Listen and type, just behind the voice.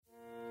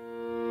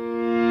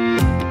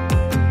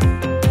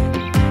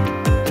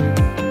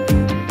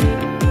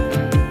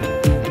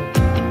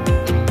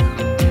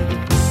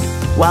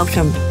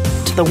Welcome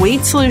to the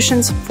Weight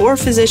Solutions for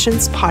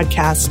Physicians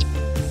podcast,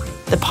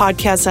 the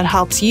podcast that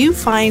helps you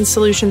find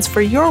solutions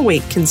for your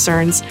weight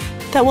concerns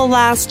that will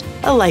last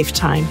a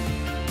lifetime.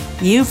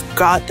 You've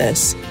got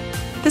this.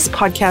 This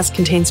podcast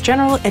contains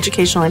general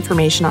educational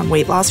information on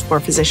weight loss for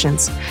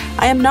physicians.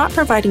 I am not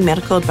providing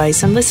medical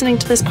advice, and listening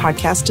to this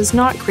podcast does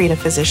not create a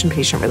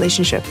physician-patient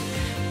relationship.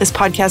 This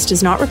podcast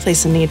does not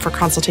replace the need for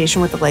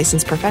consultation with a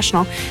licensed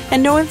professional,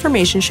 and no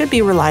information should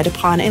be relied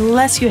upon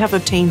unless you have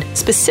obtained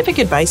specific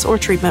advice or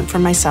treatment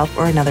from myself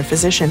or another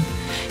physician.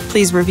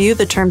 Please review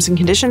the terms and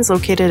conditions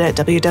located at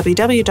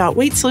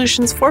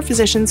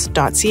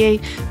www.weightsolutionsforphysicians.ca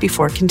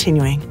before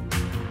continuing.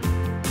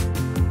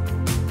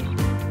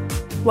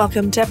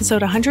 Welcome to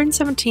episode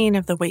 117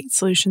 of the Weight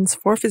Solutions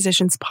for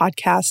Physicians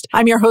podcast.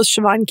 I'm your host,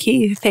 Siobhan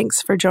Key.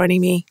 Thanks for joining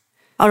me.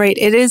 All right,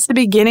 it is the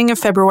beginning of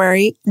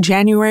February.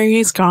 January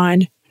is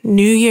gone.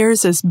 New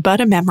Year's is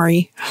but a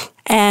memory.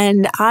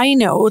 And I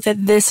know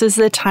that this is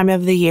the time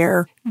of the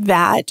year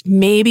that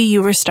maybe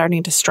you were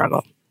starting to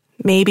struggle.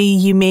 Maybe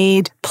you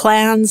made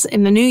plans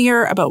in the new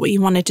year about what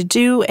you wanted to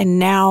do, and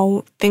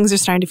now things are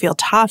starting to feel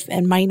tough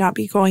and might not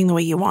be going the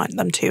way you want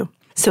them to.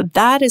 So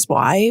that is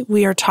why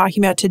we are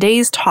talking about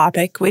today's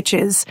topic, which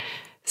is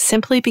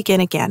Simply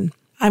Begin Again.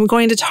 I'm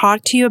going to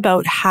talk to you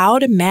about how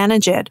to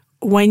manage it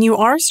when you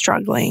are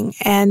struggling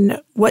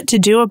and what to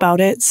do about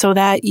it so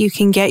that you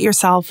can get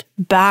yourself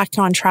back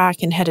on track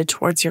and headed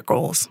towards your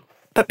goals.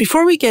 But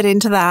before we get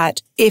into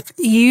that, if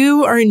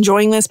you are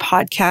enjoying this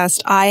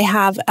podcast, I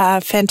have a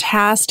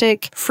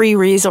fantastic free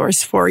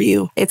resource for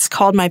you. It's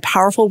called My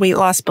Powerful Weight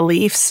Loss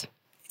Beliefs.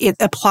 It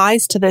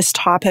applies to this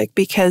topic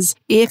because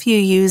if you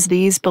use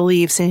these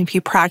beliefs and if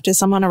you practice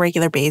them on a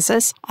regular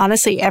basis,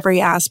 honestly, every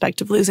aspect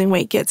of losing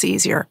weight gets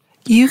easier.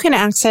 You can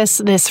access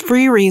this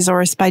free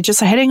resource by just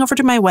heading over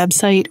to my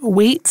website,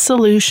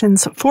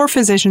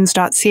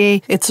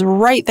 weightsolutionsforphysicians.ca. It's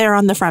right there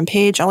on the front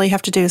page. All you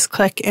have to do is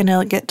click and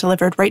it'll get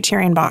delivered right to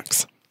your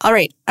inbox. All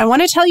right, I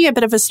want to tell you a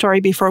bit of a story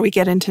before we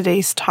get into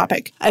today's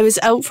topic. I was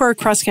out for a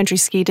cross-country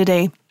ski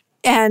today,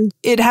 and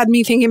it had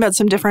me thinking about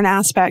some different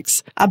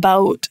aspects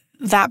about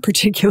that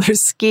particular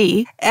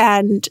ski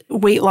and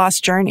weight loss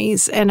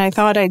journeys. And I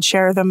thought I'd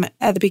share them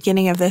at the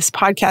beginning of this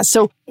podcast.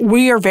 So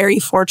we are very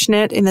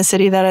fortunate in the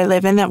city that I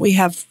live in that we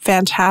have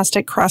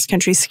fantastic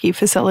cross-country ski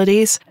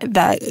facilities,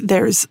 that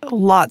there's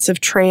lots of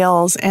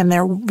trails and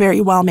they're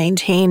very well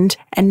maintained.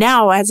 And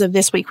now, as of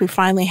this week, we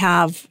finally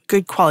have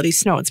good quality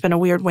snow. It's been a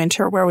weird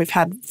winter where we've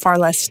had far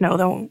less snow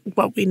than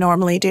what we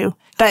normally do.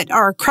 But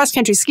our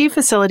cross-country ski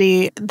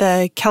facility,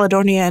 the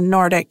Caledonia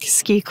Nordic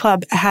Ski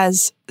Club,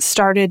 has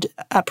started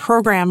a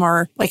program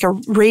or like a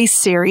race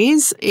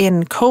series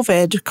in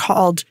COVID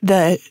called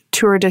the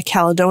Tour de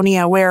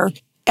Caledonia, where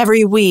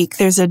every week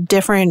there's a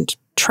different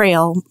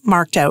trail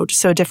marked out,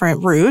 so a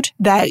different route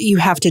that you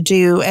have to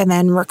do and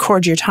then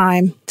record your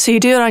time. So you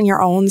do it on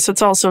your own, so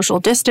it's all social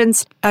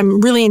distance.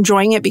 I'm really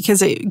enjoying it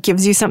because it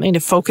gives you something to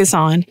focus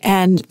on.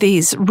 And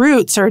these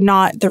routes are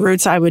not the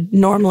routes I would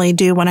normally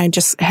do when I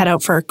just head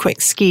out for a quick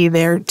ski.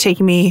 They're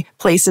taking me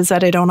places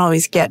that I don't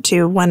always get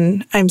to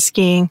when I'm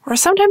skiing, or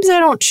sometimes I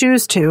don't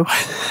choose to.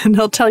 And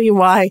I'll tell you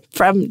why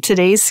from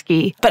today's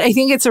ski. But I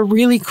think it's a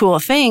really cool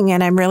thing,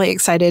 and I'm really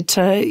excited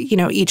to,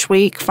 each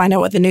week find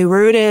out what the new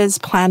route is,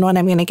 plan when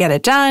I'm going to get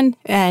it done.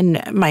 And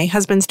my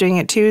husband's doing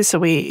it too, so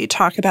we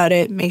talk about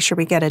it, make sure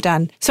we get it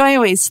done. So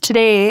anyways,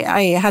 today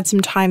I had some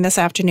time this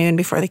afternoon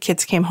before the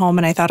kids came home,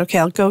 and I thought, okay,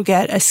 I'll go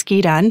get a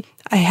ski done.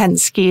 I hadn't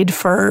skied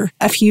for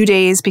a few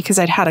days because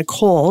I'd had a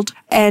cold,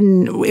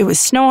 and it was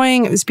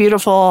snowing. It was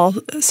beautiful.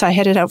 So I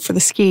headed out for the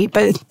ski.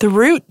 But the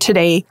route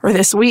today or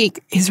this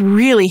week is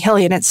really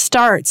hilly, and it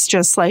starts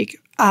just like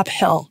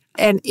uphill.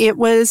 And it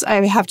was,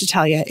 I have to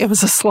tell you, it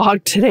was a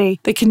slog today.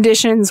 The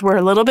conditions were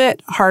a little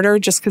bit harder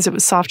just because it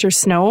was softer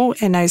snow,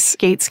 and I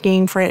skate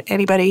skiing for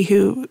anybody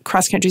who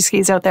cross-country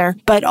skis out there.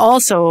 But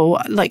also,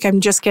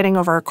 I'm just getting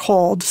over a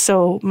cold,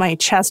 so my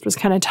chest was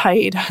kind of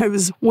tight. I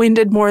was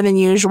winded more than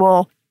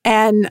usual.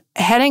 And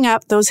heading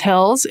up those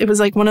hills, it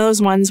was like one of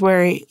those ones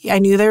where I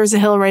knew there was a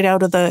hill right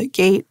out of the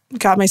gate,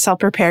 got myself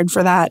prepared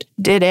for that,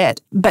 did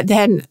it. But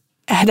then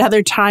at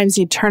other times,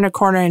 you turn a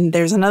corner and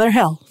there's another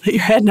hill that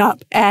you're heading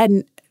up.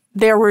 And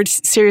there were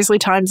seriously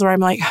times where I'm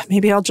like,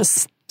 maybe I'll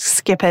just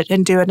skip it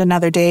and do it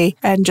another day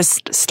and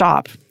just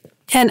stop.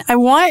 And I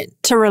want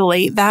to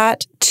relate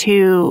that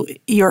to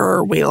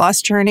your weight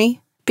loss journey,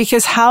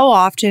 because how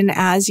often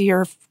as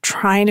you're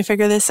trying to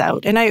figure this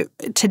out, and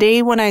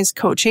today when I was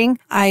coaching,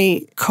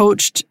 I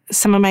coached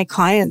some of my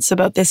clients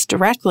about this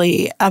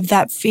directly, of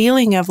that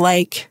feeling of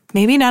like,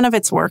 maybe none of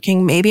it's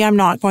working, maybe I'm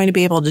not going to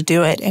be able to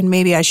do it, and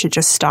maybe I should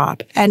just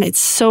stop. And it's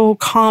so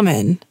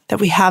common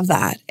that we have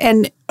that.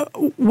 And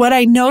what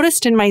I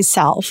noticed in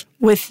myself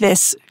with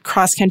this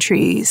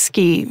cross-country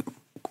ski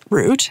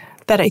route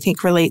that I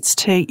think relates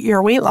to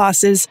your weight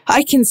loss is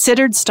I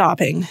considered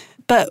stopping.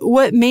 But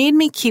what made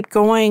me keep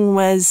going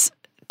was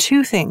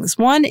two things.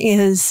 One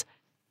is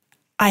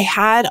I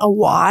had a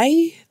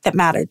why that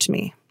mattered to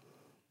me.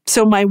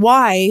 So my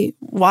why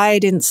I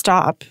didn't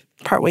stop,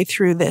 partway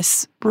through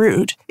this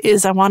route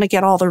is I want to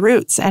get all the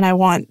routes and I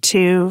want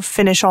to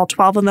finish all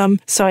 12 of them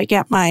so I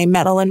get my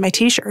medal and my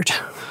t-shirt.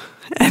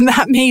 And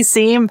that may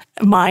seem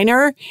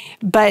minor,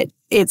 but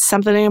it's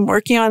something I'm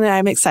working on and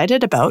I'm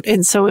excited about.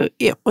 And so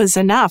it was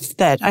enough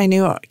that I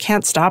knew I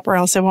can't stop or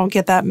else I won't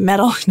get that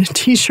medal and a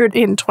t-shirt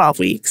in 12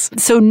 weeks.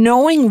 So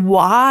knowing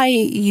why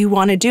you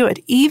want to do it,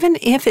 even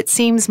if it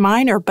seems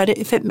minor, but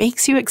if it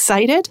makes you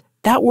excited,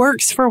 that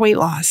works for weight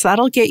loss.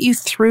 That'll get you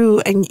through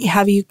and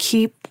have you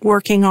keep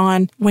working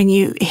on when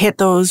you hit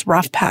those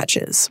rough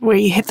patches, where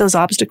you hit those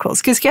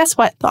obstacles. Because guess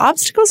what? The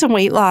obstacles in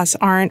weight loss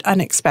aren't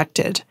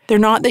unexpected. They're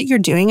not that you're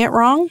doing it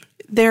wrong.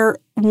 They're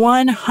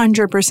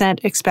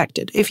 100%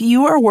 expected. If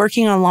you are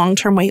working on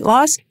long-term weight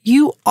loss,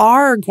 you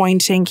are going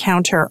to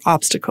encounter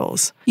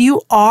obstacles.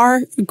 You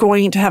are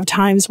going to have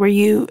times where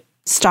you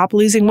stop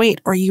losing weight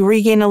or you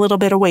regain a little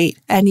bit of weight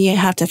and you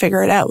have to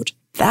figure it out.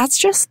 That's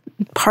just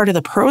part of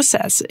the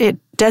process. It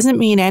doesn't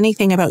mean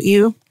anything about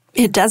you.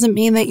 It doesn't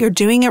mean that you're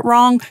doing it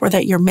wrong or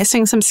that you're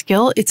missing some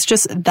skill. It's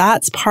just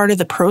that's part of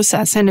the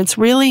process. And it's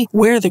really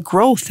where the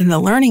growth and the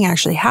learning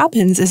actually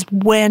happens is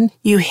when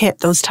you hit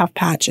those tough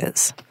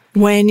patches.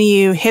 When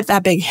you hit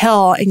that big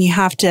hill and you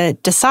have to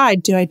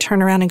decide, do I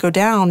turn around and go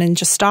down and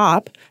just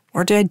stop?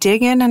 Or do I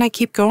dig in and I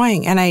keep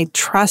going? And I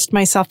trust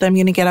myself that I'm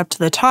going to get up to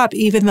the top,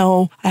 even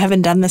though I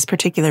haven't done this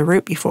particular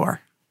route before.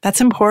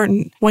 That's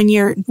important. When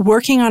you're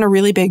working on a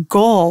really big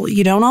goal,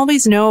 you don't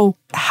always know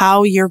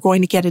how you're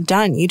going to get it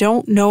done. You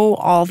don't know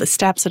all the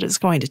steps that it's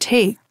going to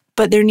take.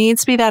 But there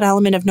needs to be that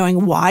element of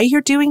knowing why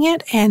you're doing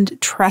it and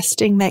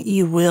trusting that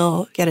you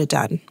will get it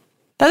done.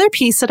 The other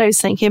piece that I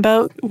was thinking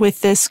about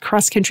with this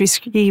cross-country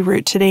ski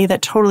route today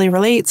that totally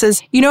relates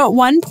is, at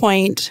one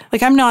point,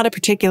 I'm not a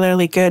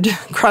particularly good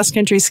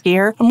cross-country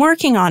skier. I'm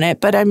working on it,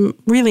 but I'm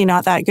really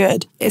not that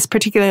good. It's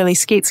particularly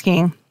skate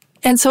skiing.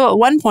 And so at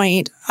one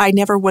point, I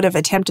never would have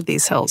attempted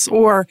these hills,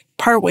 or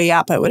partway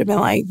up, I would have been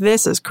like,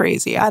 this is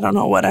crazy. I don't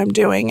know what I'm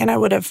doing. And I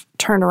would have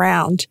turned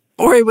around,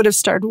 or I would have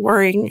started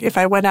worrying if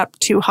I went up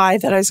too high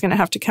that I was going to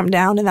have to come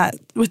down, and that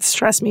would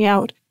stress me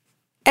out.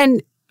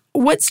 And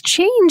what's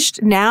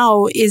changed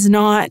now is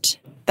not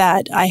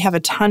that I have a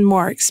ton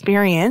more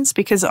experience,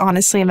 because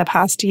honestly, in the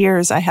past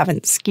years, I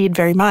haven't skied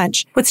very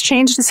much. What's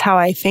changed is how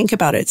I think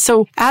about it.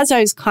 So as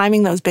I was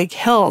climbing those big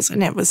hills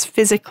and it was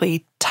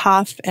physically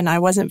tough and I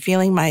wasn't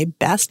feeling my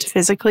best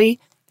physically,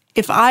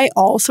 if I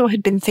also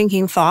had been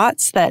thinking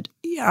thoughts that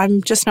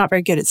I'm just not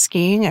very good at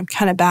skiing, I'm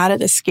kind of bad at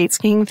the skate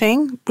skiing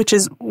thing, which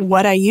is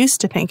what I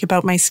used to think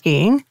about my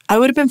skiing, I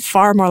would have been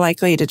far more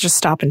likely to just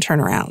stop and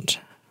turn around.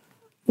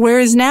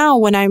 Whereas now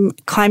when I'm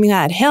climbing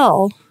that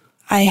hill,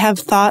 I have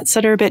thoughts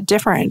that are a bit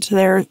different.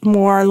 They're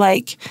more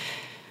like,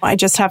 I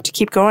just have to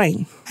keep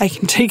going. I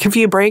can take a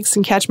few breaks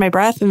and catch my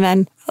breath and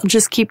then I'll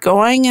just keep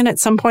going. And at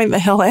some point the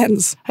hill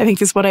ends, I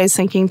think is what I was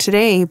thinking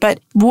today.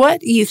 But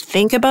what you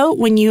think about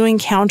when you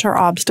encounter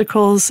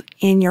obstacles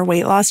in your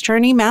weight loss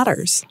journey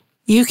matters.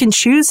 You can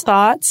choose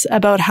thoughts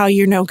about how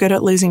you're no good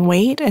at losing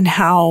weight and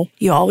how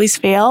you always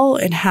fail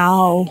and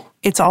how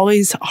it's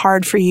always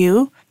hard for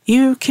you.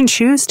 You can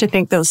choose to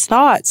think those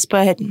thoughts,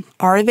 but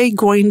are they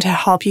going to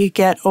help you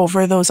get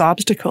over those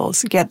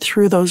obstacles, get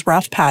through those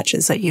rough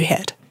patches that you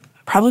hit?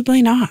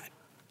 Probably not.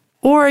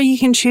 Or you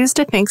can choose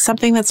to think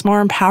something that's more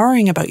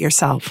empowering about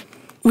yourself.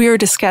 We were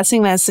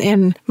discussing this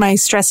in my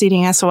Stress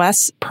Eating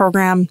SOS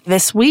program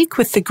this week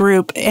with the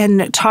group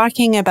and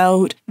talking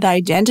about the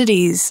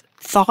identities,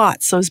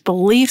 thoughts, those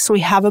beliefs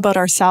we have about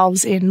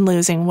ourselves in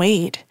losing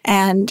weight.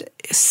 And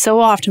so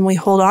often we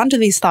hold on to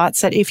these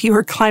thoughts that if you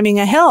were climbing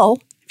a hill,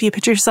 if you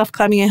picture yourself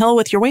climbing a hill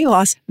with your weight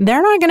loss,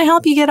 they're not going to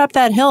help you get up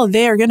that hill.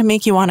 They are going to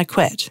make you want to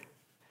quit.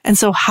 And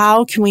so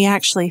how can we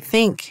actually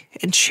think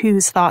and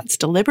choose thoughts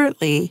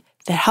deliberately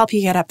that help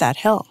you get up that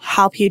hill,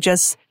 help you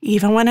just,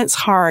 even when it's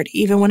hard,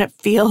 even when it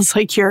feels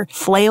like you're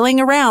flailing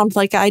around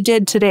like I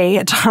did today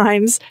at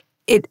times,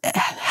 it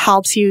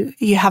helps you.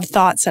 You have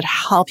thoughts that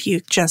help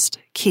you just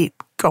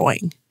keep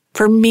going.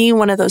 For me,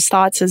 one of those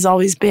thoughts has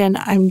always been,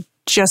 I'm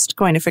just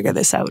going to figure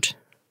this out.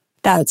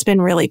 That's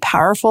been really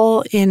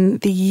powerful in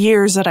the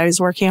years that I was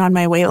working on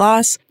my weight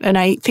loss. And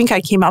I think I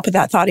came up with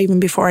that thought even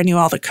before I knew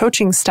all the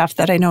coaching stuff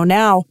that I know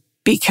now,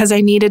 because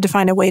I needed to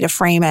find a way to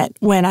frame it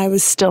when I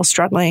was still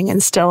struggling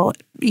and still,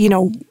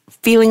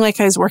 feeling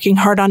like I was working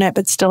hard on it,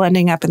 but still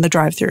ending up in the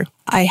drive-thru.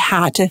 I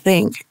had to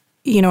think,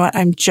 you know what,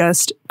 I'm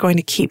just going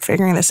to keep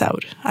figuring this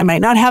out. I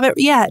might not have it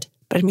yet,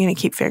 but I'm going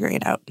to keep figuring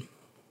it out.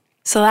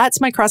 So that's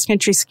my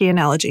cross-country ski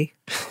analogy.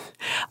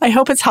 I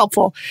hope it's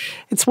helpful.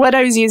 It's what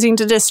I was using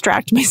to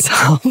distract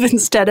myself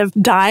instead of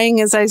dying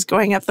as I was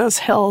going up those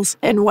hills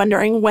and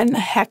wondering when the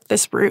heck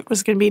this route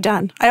was going to be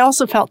done. I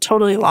also felt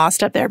totally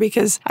lost up there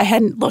because I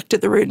hadn't looked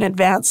at the route in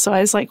advance. So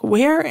I was like,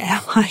 where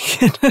am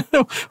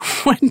I?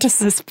 When does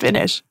this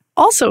finish?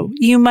 Also,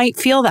 you might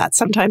feel that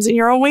sometimes in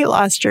your own weight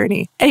loss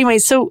journey. Anyway,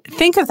 so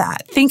think of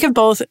that. Think of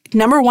both.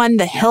 Number one,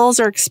 the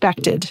hills are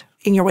expected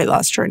in your weight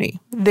loss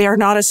journey. They are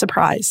not a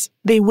surprise.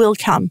 They will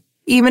come.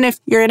 Even if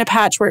you're in a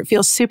patch where it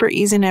feels super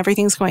easy and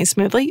everything's going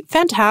smoothly,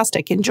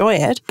 fantastic, enjoy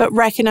it. But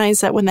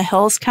recognize that when the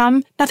hills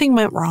come, nothing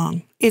went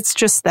wrong. It's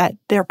just that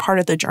they're part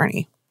of the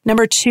journey.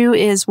 Number 2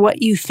 is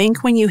what you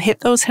think when you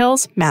hit those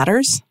hills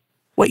matters.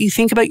 What you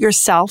think about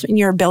yourself and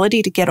your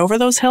ability to get over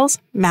those hills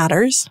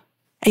matters.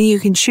 And you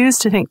can choose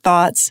to think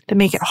thoughts that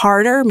make it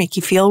harder, make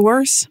you feel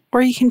worse,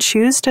 or you can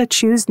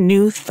choose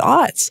new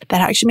thoughts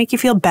that actually make you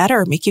feel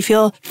better, make you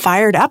feel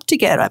fired up to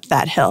get up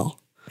that hill.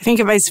 I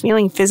think if I was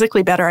feeling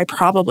physically better, I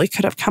probably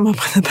could have come up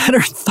with a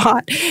better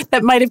thought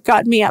that might have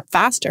gotten me up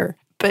faster,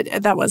 but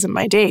that wasn't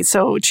my day.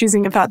 So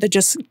choosing a thought that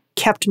just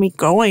kept me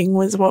going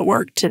was what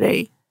worked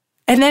today.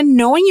 And then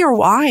knowing your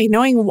why,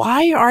 knowing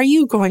why are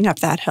you going up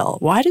that hill?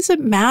 Why does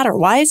it matter?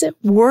 Why is it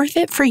worth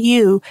it for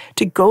you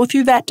to go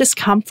through that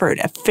discomfort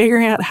of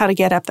figuring out how to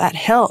get up that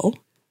hill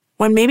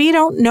when maybe you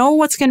don't know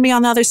what's going to be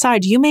on the other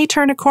side? You may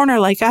turn a corner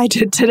like I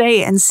did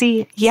today and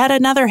see yet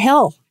another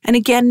hill. And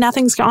again,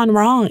 nothing's gone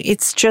wrong.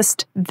 It's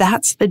just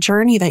that's the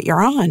journey that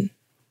you're on.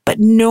 But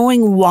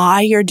knowing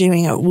why you're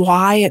doing it,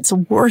 why it's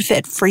worth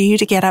it for you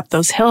to get up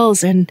those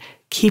hills and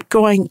keep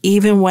going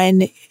even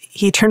when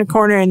you turn a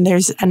corner and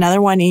there's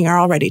another one and you're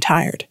already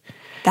tired.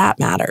 That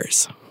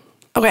matters.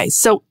 Okay,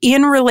 so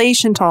in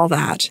relation to all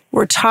that,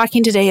 we're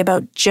talking today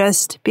about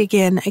just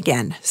begin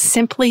again.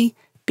 Simply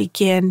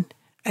begin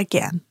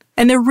again.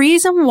 And the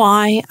reason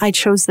why I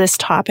chose this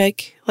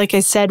topic, like I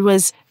said,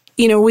 was,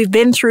 we've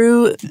been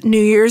through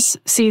New Year's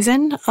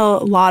season. A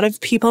lot of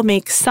people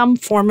make some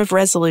form of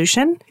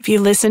resolution. If you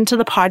listen to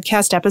the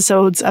podcast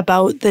episodes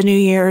about the New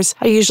Year's,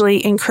 I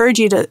usually encourage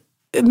you to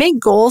make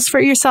goals for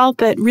yourself,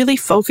 but really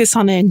focus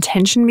on the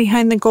intention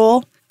behind the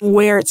goal,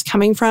 where it's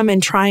coming from,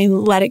 and try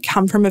and let it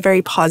come from a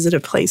very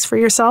positive place for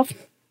yourself,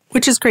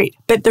 which is great.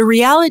 But the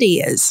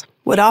reality is,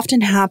 what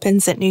often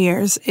happens at New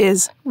Year's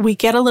is we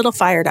get a little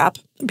fired up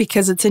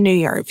because it's a new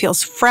year. It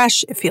feels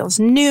fresh. It feels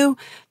new.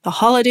 The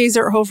holidays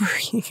are over.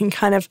 You can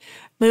kind of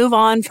move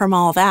on from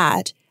all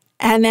that.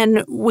 And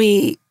then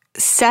we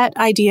set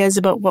ideas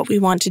about what we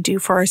want to do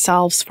for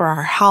ourselves, for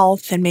our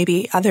health, and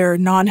maybe other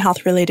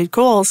non-health related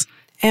goals.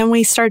 And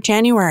we start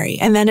January.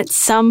 And then at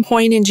some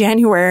point in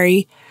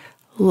January,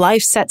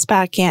 life sets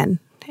back in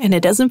and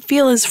it doesn't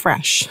feel as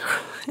fresh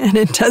and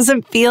it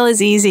doesn't feel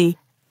as easy.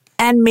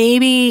 And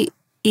maybe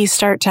you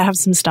start to have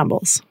some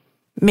stumbles.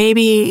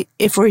 Maybe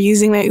if we're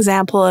using the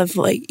example of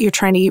like you're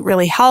trying to eat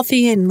really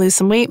healthy and lose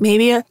some weight,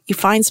 maybe you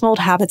find some old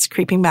habits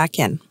creeping back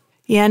in.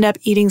 You end up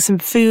eating some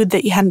food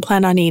that you hadn't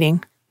planned on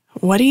eating.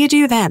 What do you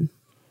do then?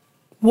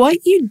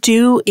 What you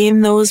do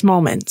in those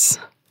moments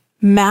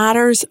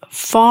matters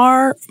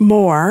far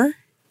more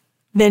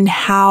than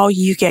how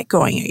you get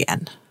going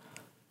again.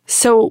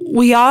 So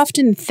we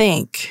often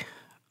think,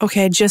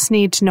 okay, I just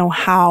need to know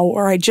how,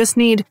 or I just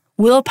need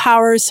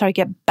willpower so I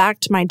get back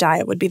to my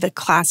diet would be the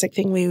classic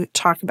thing we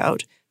talk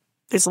about.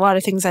 There's a lot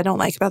of things I don't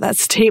like about that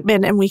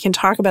statement, and we can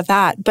talk about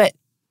that. But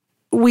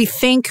we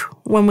think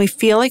when we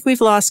feel like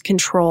we've lost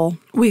control,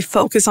 we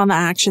focus on the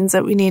actions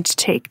that we need to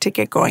take to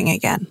get going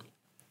again.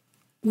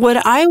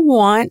 What I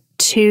want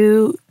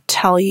to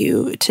tell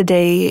you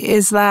today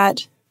is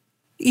that,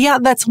 yeah,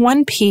 that's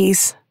one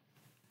piece,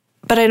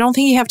 but I don't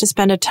think you have to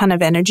spend a ton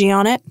of energy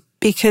on it,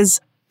 because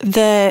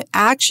the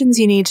actions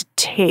you need to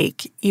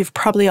take, you've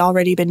probably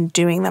already been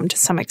doing them to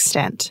some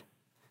extent.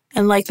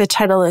 And like the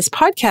title of this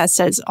podcast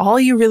says, all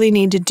you really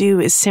need to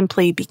do is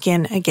simply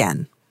begin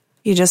again.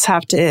 You just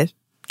have to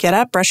get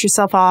up, brush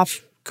yourself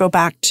off, go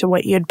back to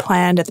what you had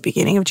planned at the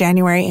beginning of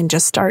January and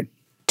just start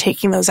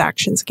taking those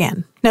actions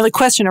again. Now, the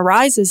question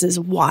arises is,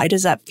 why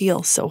does that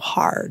feel so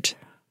hard?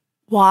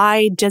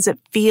 Why does it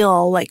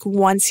feel like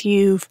once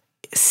you've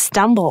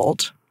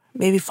stumbled,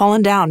 maybe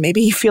fallen down,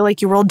 maybe you feel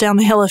like you rolled down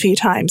the hill a few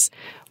times,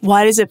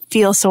 why does it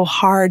feel so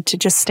hard to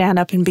just stand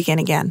up and begin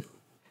again?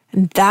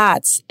 And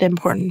that's the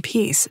important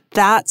piece.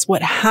 That's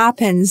what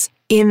happens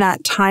in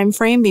that time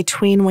frame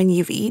between when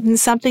you've eaten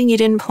something you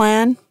didn't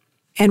plan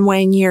and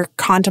when you're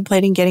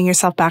contemplating getting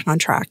yourself back on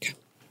track.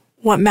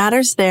 What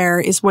matters there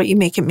is what you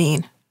make it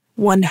mean.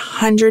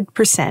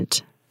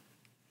 100%.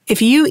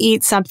 If you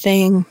eat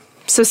something,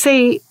 so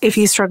say if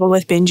you struggle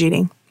with binge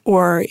eating,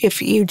 or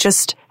if you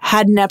just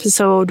had an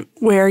episode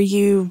where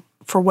you,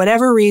 for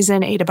whatever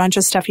reason, ate a bunch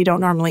of stuff you don't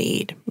normally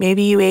eat.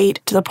 Maybe you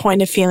ate to the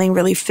point of feeling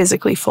really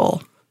physically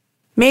full.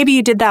 Maybe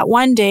you did that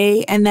one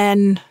day and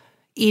then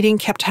eating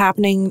kept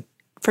happening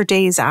for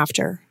days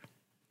after.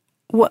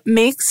 What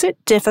makes it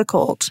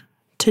difficult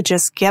to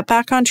just get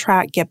back on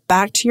track, get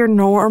back to your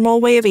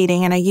normal way of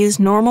eating, and I use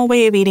normal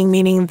way of eating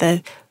meaning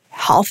the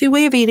healthy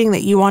way of eating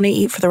that you want to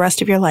eat for the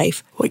rest of your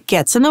life, what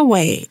gets in the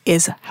way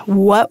is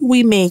what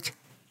we make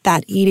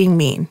that eating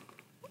mean.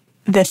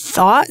 The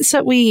thoughts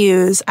that we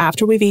use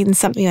after we've eaten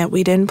something that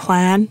we didn't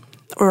plan,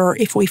 or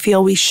if we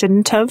feel we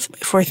shouldn't have,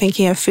 if we're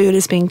thinking of food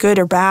as being good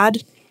or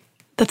bad,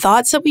 the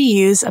thoughts that we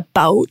use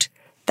about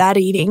that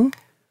eating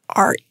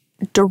are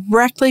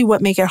directly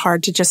what make it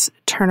hard to just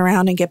turn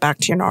around and get back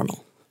to your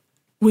normal.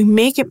 We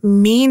make it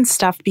mean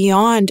stuff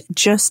beyond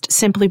just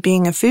simply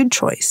being a food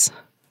choice.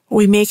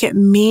 We make it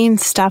mean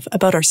stuff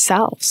about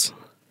ourselves,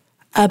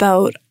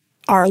 about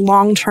our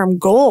long-term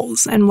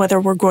goals and whether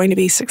we're going to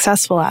be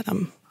successful at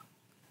them.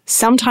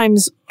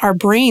 Sometimes our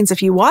brains,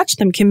 if you watch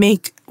them, can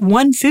make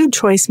one food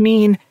choice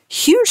mean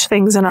huge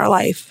things in our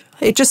life.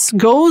 It just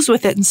goes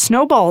with it and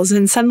snowballs.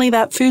 And suddenly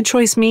that food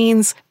choice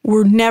means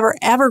we're never,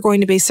 ever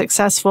going to be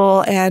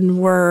successful and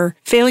we're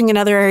failing in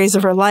other areas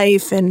of our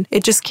life. And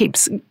it just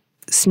keeps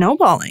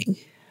snowballing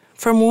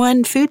from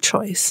one food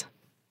choice.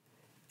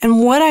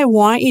 And what I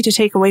want you to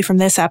take away from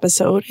this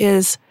episode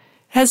is it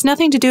has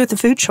nothing to do with the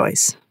food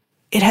choice.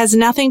 It has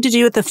nothing to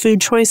do with the food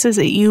choices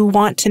that you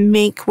want to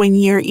make when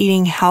you're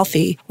eating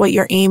healthy, what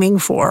you're aiming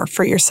for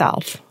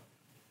yourself.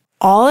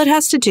 All it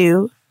has to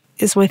do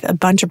is with a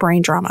bunch of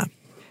brain drama.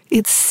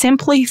 It's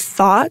simply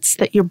thoughts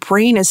that your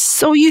brain is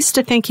so used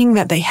to thinking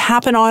that they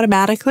happen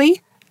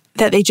automatically,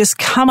 that they just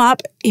come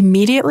up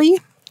immediately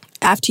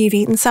after you've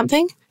eaten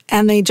something,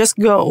 and they just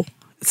go.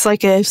 It's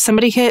like if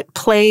somebody hit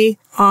play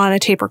on a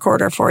tape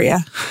recorder for you.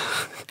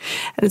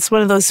 And it's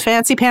one of those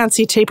fancy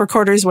tape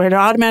recorders where it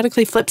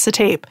automatically flips the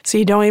tape so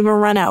you don't even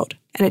run out.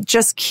 And it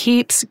just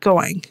keeps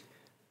going.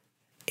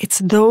 It's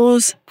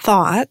those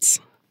thoughts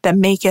that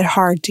make it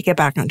hard to get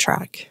back on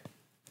track.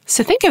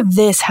 So think of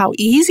this, how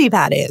easy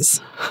that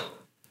is.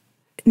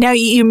 Now,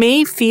 you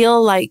may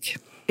feel like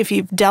if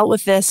you've dealt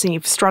with this and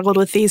you've struggled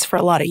with these for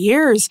a lot of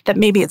years, that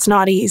maybe it's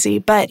not easy.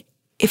 But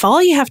if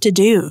all you have to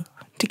do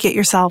to get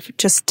yourself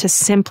just to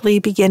simply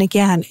begin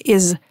again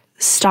is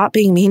stop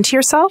being mean to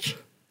yourself,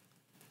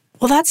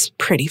 well, that's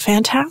pretty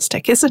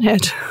fantastic, isn't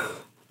it?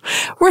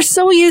 We're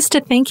so used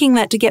to thinking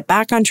that to get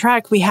back on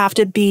track, we have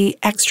to be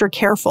extra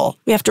careful.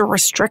 We have to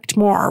restrict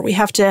more. We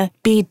have to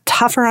be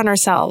tougher on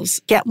ourselves,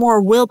 get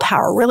more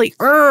willpower, really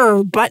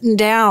button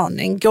down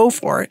and go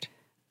for it.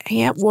 And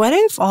yet, what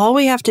if all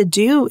we have to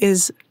do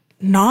is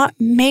not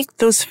make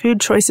those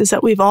food choices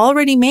that we've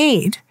already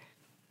made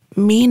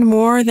mean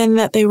more than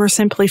that they were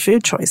simply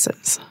food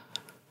choices?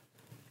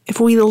 If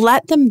we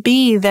let them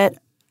be that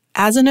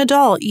as an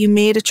adult, you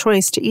made a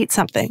choice to eat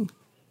something.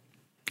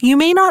 You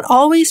may not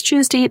always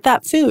choose to eat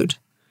that food.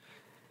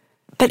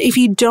 But if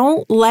you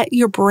don't let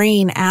your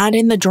brain add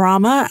in the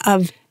drama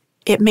of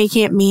it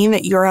making it mean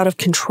that you're out of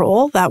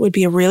control, that would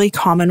be a really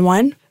common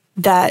one,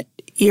 that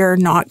you're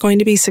not going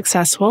to be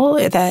successful,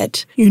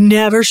 that you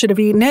never should have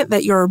eaten it,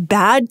 that you're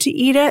bad to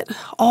eat it.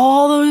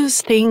 All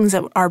those things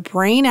that our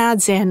brain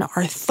adds in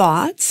are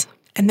thoughts,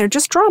 and they're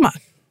just drama.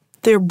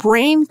 They're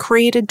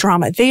brain-created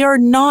drama. They are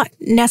not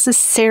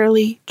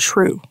necessarily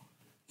true.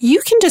 You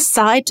can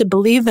decide to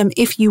believe them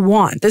if you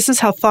want. This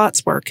is how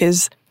thoughts work,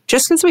 is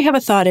just because we have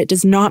a thought, it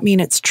does not mean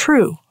it's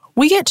true.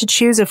 We get to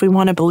choose if we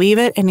want to believe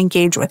it and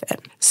engage with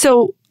it.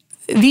 So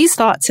these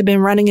thoughts have been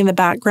running in the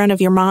background of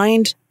your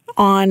mind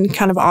on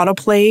kind of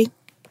autoplay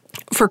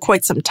for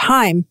quite some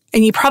time,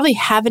 and you probably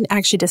haven't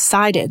actually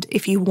decided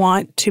if you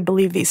want to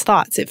believe these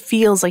thoughts. It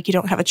feels like you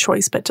don't have a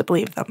choice but to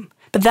believe them.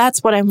 But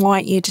that's what I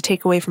want you to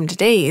take away from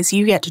today is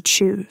you get to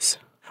choose.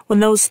 When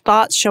those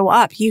thoughts show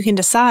up, you can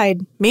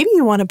decide maybe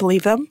you want to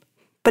believe them.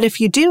 But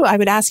if you do, I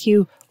would ask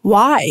you,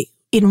 why?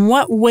 In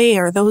what way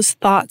are those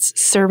thoughts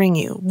serving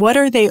you? What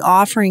are they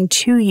offering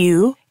to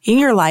you in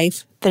your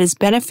life that is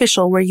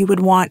beneficial where you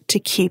would want to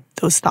keep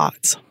those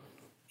thoughts?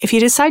 If you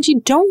decide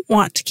you don't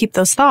want to keep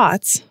those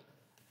thoughts,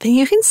 then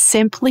you can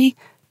simply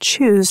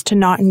choose to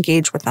not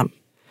engage with them.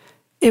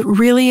 It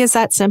really is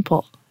that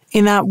simple,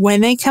 in that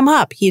when they come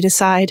up, you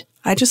decide,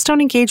 I just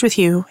don't engage with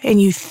you,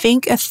 and you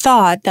think a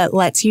thought that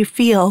lets you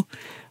feel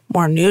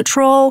more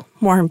neutral,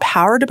 more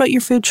empowered about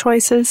your food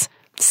choices.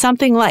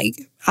 Something like,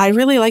 I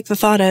really like the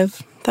thought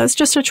of, that was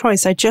just a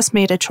choice, I just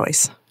made a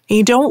choice. And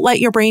you don't let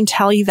your brain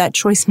tell you that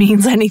choice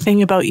means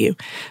anything about you.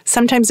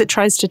 Sometimes it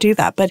tries to do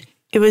that, but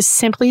it was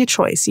simply a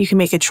choice. You can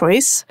make a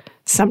choice.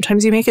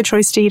 Sometimes you make a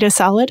choice to eat a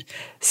salad.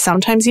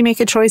 Sometimes you make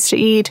a choice to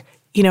eat,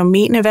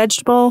 meat and a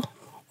vegetable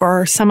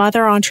or some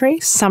other entree.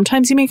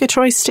 Sometimes you make a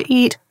choice to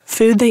eat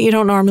food that you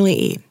don't normally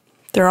eat.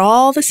 They're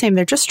all the same.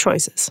 They're just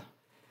choices.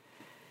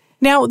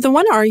 Now, the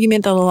one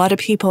argument that a lot of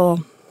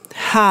people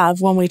have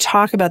when we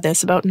talk about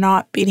this, about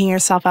not beating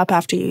yourself up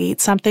after you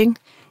eat something,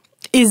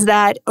 is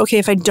that, okay,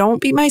 if I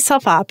don't beat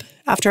myself up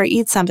after I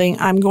eat something,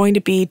 I'm going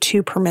to be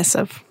too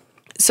permissive.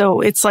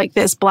 So it's like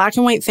this black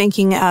and white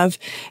thinking of,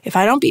 if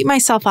I don't beat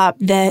myself up,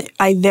 that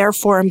I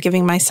therefore am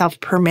giving myself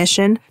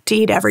permission to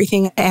eat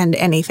everything and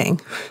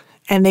anything.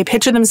 And they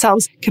picture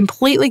themselves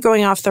completely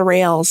going off the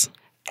rails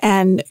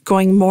and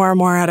going more and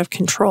more out of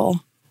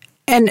control.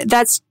 And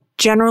that's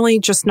generally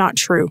just not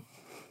true.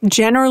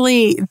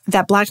 Generally,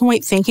 that black and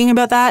white thinking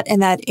about that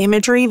and that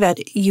imagery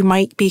that you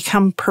might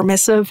become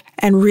permissive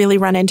and really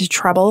run into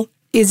trouble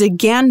is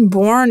again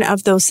born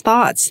of those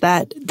thoughts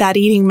that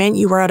eating meant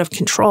you were out of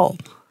control.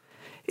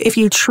 If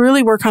you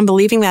truly work on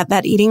believing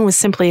that eating was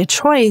simply a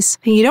choice,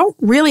 then you don't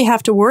really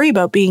have to worry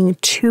about being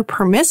too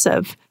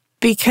permissive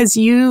because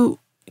you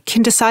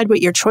can decide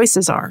what your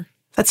choices are.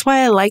 That's why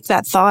I like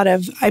that thought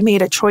of, I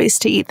made a choice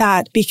to eat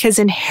that, because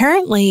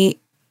inherently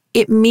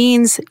it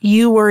means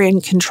you were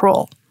in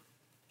control.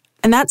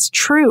 And that's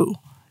true.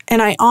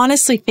 And I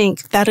honestly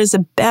think that is a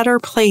better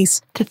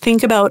place to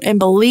think about and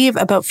believe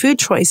about food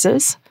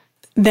choices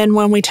than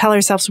when we tell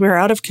ourselves we're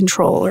out of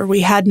control or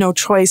we had no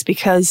choice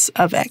because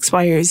of X,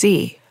 Y, or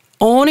Z.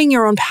 owning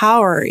your own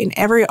power in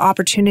every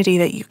opportunity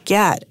that you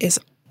get is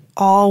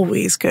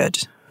always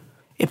good.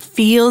 It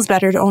feels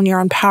better to own your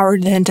own power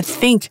than to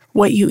think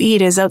what you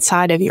eat is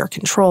outside of your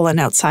control and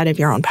outside of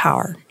your own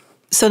power.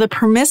 So the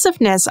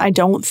permissiveness, I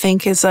don't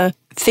think, is a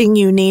thing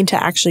you need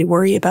to actually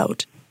worry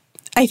about.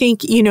 I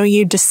think,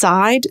 you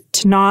decide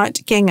to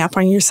not gang up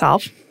on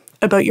yourself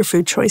about your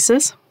food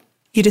choices.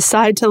 You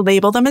decide to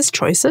label them as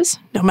choices,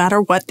 no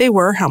matter what they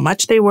were, how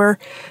much they were.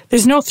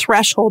 There's no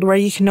threshold where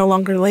you can no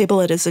longer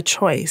label it as a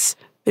choice.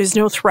 There's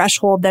no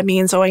threshold that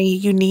means,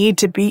 you need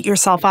to beat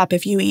yourself up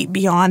if you eat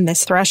beyond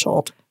this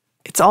threshold.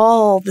 It's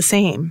all the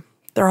same.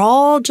 They're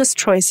all just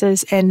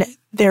choices, and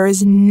there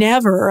is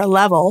never a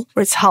level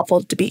where it's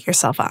helpful to beat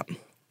yourself up.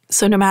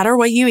 So no matter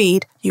what you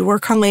eat, you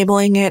work on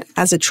labeling it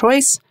as a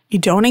choice. You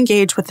don't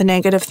engage with the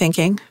negative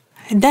thinking,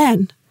 and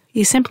then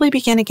you simply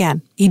begin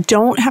again. You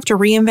don't have to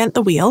reinvent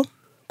the wheel.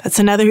 That's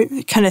another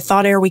kind of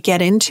thought error we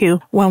get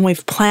into when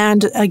we've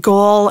planned a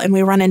goal and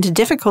we run into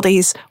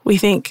difficulties. We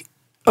think,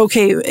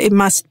 okay, it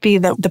must be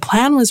that the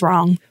plan was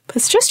wrong. But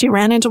it's just you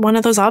ran into one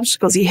of those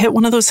obstacles. You hit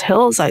one of those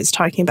hills I was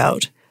talking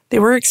about. They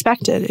were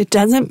expected. It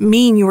doesn't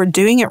mean you were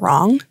doing it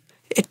wrong.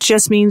 It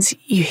just means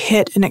you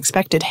hit an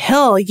expected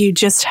hill. You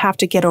just have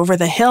to get over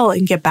the hill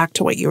and get back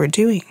to what you were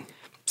doing.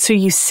 So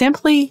you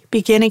simply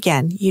begin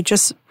again. You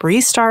just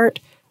restart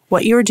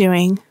what you were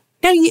doing.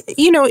 Now,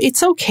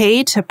 it's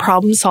okay to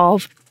problem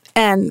solve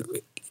and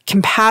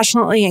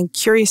compassionately and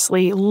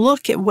curiously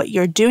look at what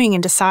you're doing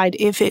and decide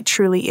if it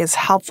truly is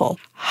helpful.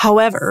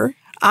 However,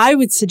 I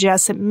would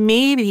suggest that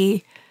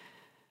maybe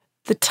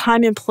the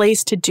time and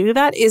place to do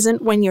that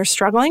isn't when you're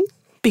struggling,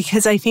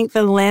 because I think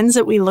the lens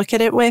that we look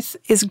at it with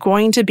is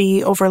going to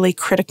be overly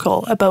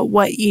critical about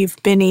what you've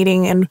been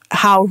eating and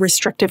how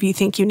restrictive you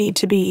think you need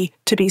to be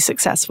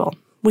successful.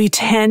 We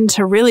tend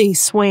to really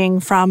swing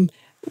from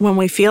when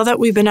we feel that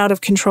we've been out of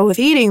control with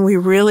eating, we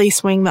really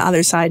swing the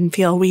other side and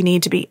feel we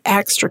need to be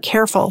extra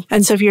careful.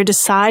 And so if you're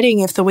deciding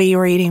if the way you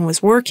were eating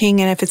was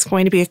working and if it's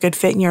going to be a good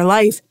fit in your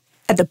life,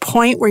 at the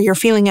point where you're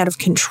feeling out of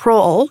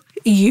control,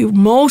 you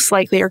most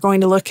likely are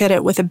going to look at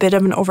it with a bit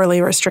of an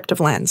overly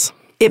restrictive lens.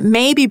 It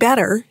may be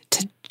better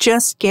to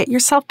just get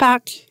yourself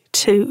back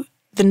to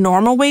the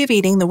normal way of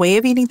eating, the way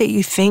of eating that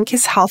you think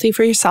is healthy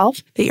for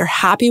yourself, that you're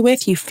happy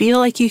with, you feel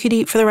like you could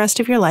eat for the rest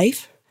of your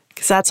life.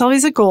 Because that's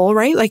always a goal,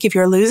 right? Like if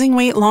you're losing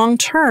weight long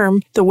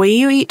term, the way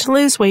you eat to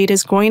lose weight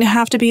is going to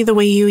have to be the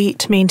way you eat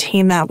to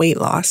maintain that weight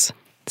loss.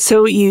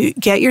 So you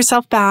get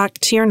yourself back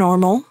to your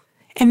normal.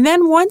 And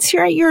then once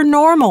you're at your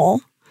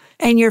normal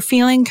and you're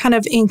feeling kind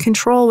of in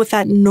control with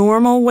that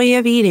normal way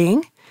of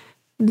eating,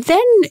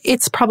 then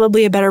it's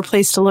probably a better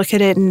place to look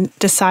at it and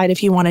decide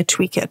if you want to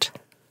tweak it,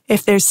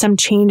 if there's some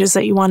changes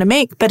that you want to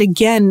make. But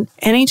again,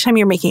 anytime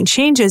you're making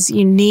changes,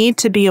 you need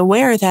to be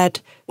aware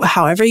that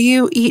however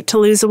you eat to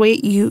lose the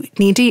weight, you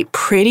need to eat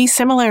pretty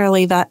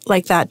similarly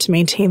like that to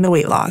maintain the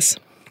weight loss.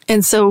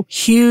 And so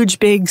huge,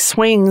 big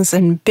swings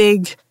and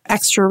big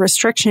extra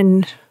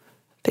restriction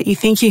that you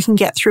think you can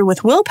get through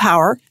with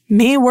willpower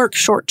may work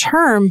short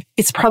term.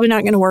 It's probably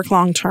not going to work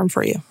long term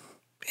for you.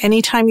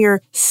 Anytime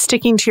you're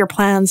sticking to your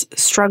plans,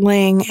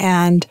 struggling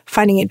and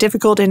finding it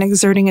difficult and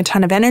exerting a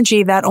ton of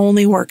energy, that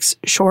only works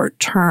short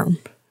term.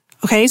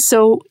 Okay,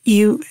 so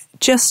you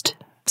just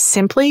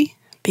simply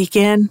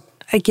begin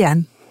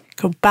again.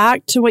 Go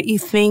back to what you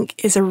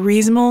think is a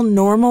reasonable,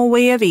 normal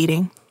way of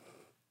eating.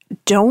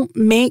 Don't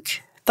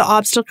make the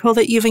obstacle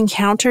that you've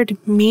encountered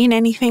mean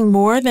anything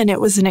more than it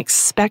was an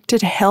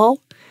expected hill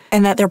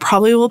and that there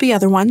probably will be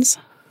other ones.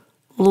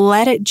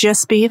 Let it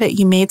just be that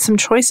you made some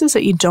choices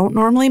that you don't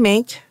normally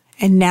make,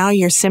 and now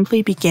you're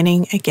simply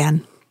beginning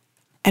again,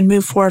 and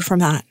move forward from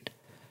that.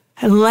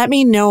 And let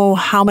me know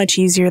how much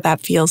easier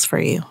that feels for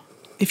you.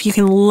 If you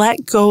can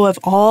let go of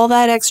all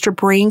that extra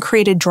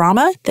brain-created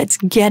drama that's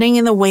getting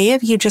in the way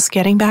of you just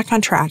getting back on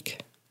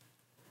track.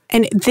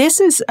 And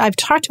I've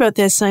talked about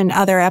this in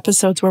other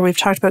episodes where we've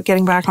talked about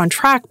getting back on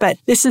track, but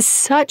this is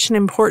such an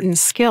important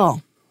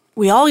skill.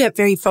 We all get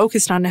very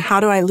focused on how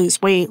do I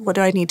lose weight? What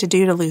do I need to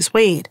do to lose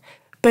weight?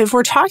 But if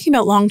we're talking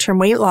about long-term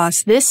weight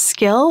loss, this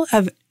skill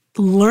of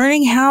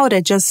learning how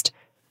to just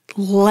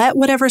let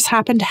whatever's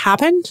happened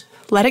happen,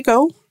 let it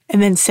go,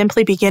 and then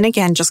simply begin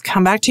again, just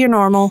come back to your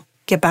normal,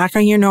 get back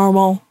on your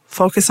normal,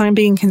 focus on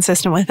being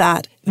consistent with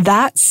that.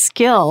 That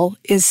skill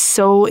is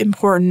so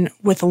important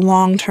with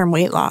long-term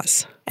weight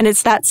loss. And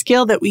it's that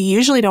skill that we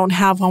usually don't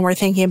have when we're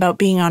thinking about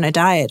being on a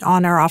diet,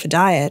 on or off a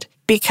diet,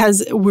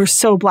 because we're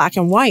so black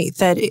and white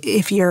that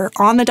if you're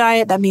on the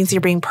diet, that means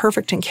you're being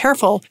perfect and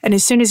careful. And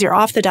as soon as you're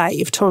off the diet,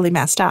 you've totally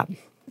messed up.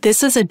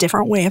 This is a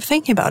different way of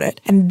thinking about it.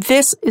 And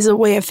this is a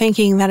way of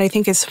thinking that I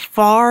think is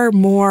far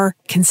more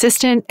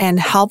consistent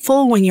and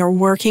helpful when you're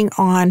working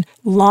on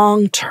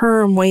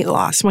long-term weight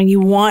loss, when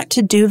you want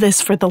to do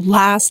this for the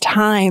last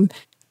time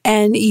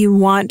and you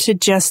want to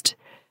just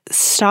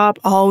stop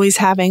always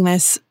having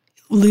this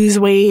lose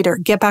weight or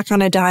get back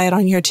on a diet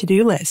on your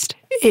to-do list.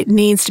 It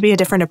needs to be a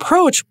different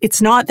approach.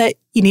 It's not that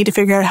you need to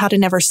figure out how to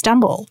never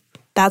stumble.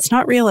 That's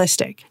not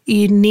realistic.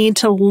 You need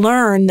to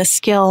learn the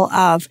skill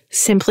of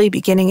simply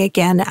beginning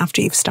again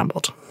after you've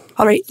stumbled.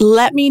 All right,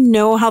 let me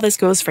know how this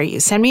goes for you.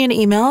 Send me an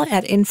email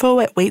at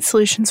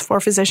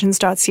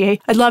info@weightsolutionsforphysicians.ca.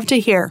 I'd love to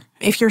hear.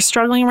 If you're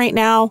struggling right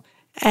now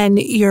and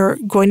you're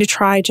going to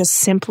try just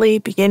simply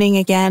beginning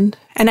again,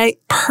 and I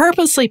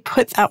purposely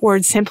put that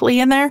word simply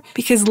in there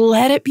because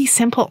let it be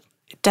simple.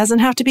 It doesn't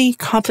have to be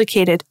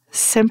complicated.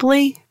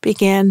 Simply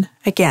begin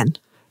again.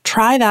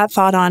 Try that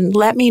thought on.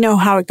 Let me know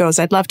how it goes.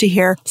 I'd love to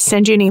hear.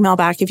 Send you an email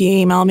back if you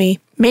email me.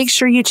 Make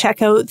sure you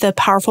check out the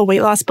Powerful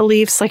Weight Loss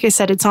Beliefs. Like I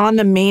said, it's on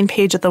the main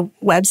page of the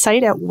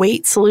website at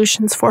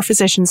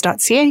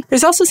weightsolutionsforphysicians.ca.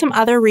 There's also some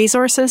other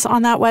resources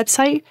on that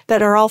website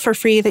that are all for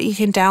free that you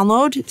can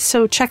download.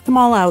 So check them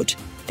all out.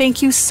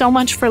 Thank you so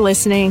much for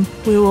listening.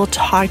 We will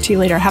talk to you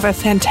later. Have a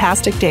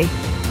fantastic day.